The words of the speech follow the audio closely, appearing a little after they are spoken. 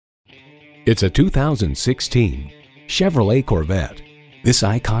It's a 2016 Chevrolet Corvette. This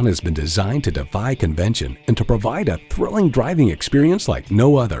icon has been designed to defy convention and to provide a thrilling driving experience like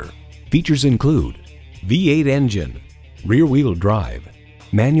no other. Features include V8 engine, rear-wheel drive,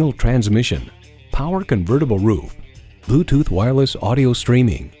 manual transmission, power convertible roof, Bluetooth wireless audio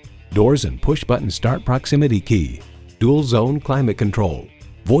streaming, doors and push-button start proximity key, dual-zone climate control,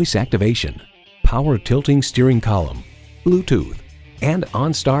 voice activation, power tilting steering column, Bluetooth, and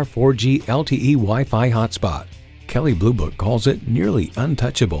OnStar 4G LTE Wi-Fi hotspot. Kelley Blue Book calls it nearly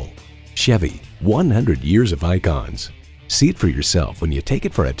untouchable. Chevy, 100 years of icons. See it for yourself when you take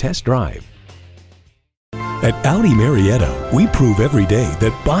it for a test drive. At Audi Marietta, we prove every day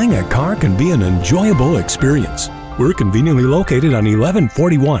that buying a car can be an enjoyable experience. We're conveniently located on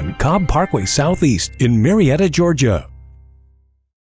 1141 Cobb Parkway Southeast in Marietta, Georgia.